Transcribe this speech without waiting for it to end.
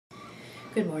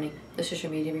Good morning. This is your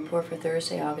media report for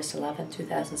Thursday, August 11,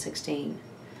 2016.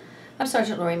 I'm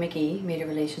Sergeant Lori McGee, Media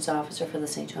Relations Officer for the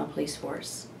St. John Police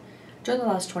Force. During the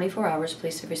last 24 hours,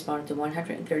 police have responded to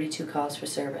 132 calls for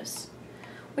service.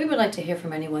 We would like to hear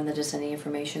from anyone that has any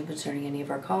information concerning any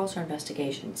of our calls or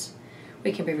investigations.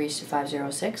 We can be reached at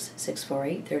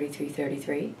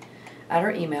 506-648-3333, at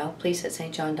our email,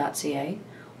 police@stjohn.ca,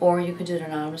 or you can do it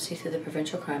anonymously through the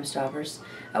Provincial Crime Stoppers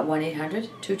at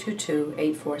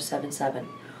 1-800-222-8477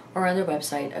 or on their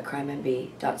website at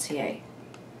crimemb.ca.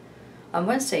 On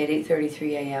Wednesday at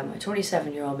 8:33 a.m., a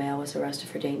 27-year-old male was arrested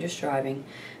for dangerous driving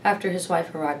after his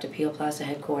wife arrived at Peel Plaza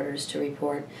headquarters to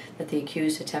report that the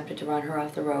accused attempted to run her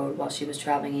off the road while she was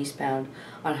traveling eastbound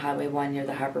on Highway 1 near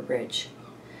the Harbour Bridge.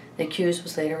 The accused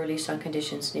was later released on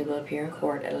conditions and he will appear in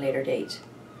court at a later date.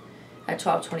 At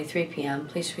 12:23 p.m.,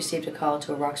 police received a call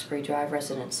to a Roxbury Drive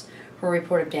residence for a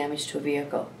report of damage to a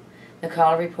vehicle. The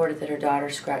caller reported that her daughter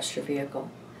scratched her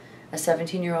vehicle. A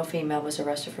 17-year-old female was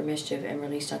arrested for mischief and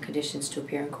released on conditions to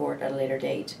appear in court at a later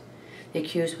date. The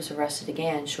accused was arrested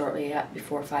again shortly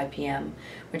before 5 p.m.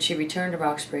 when she returned to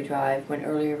Roxbury Drive when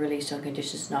earlier released on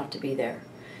conditions not to be there.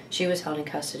 She was held in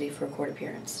custody for a court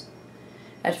appearance.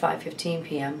 At 5:15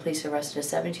 p.m., police arrested a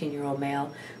 17-year-old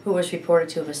male who was reported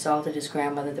to have assaulted his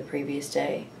grandmother the previous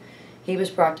day. He was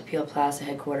brought to Peel Plaza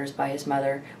headquarters by his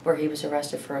mother, where he was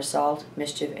arrested for assault,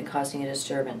 mischief, and causing a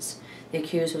disturbance. The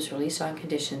accused was released on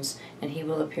conditions, and he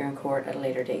will appear in court at a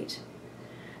later date.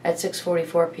 At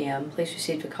 6:44 p.m., police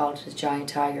received a call to the Giant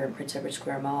Tiger in Prince Edward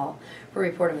Square Mall for a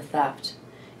report of a theft.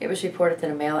 It was reported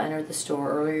that a male entered the store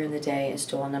earlier in the day and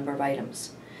stole a number of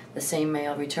items. The same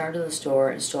male returned to the store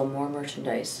and stole more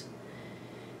merchandise.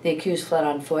 The accused fled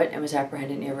on foot and was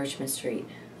apprehended near Richmond Street.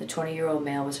 The 20-year-old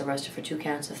male was arrested for 2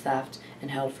 counts of theft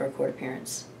and held for a court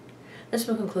appearance. This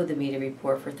will conclude the media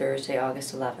report for Thursday,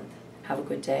 August 11th. Have a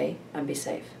good day and be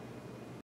safe.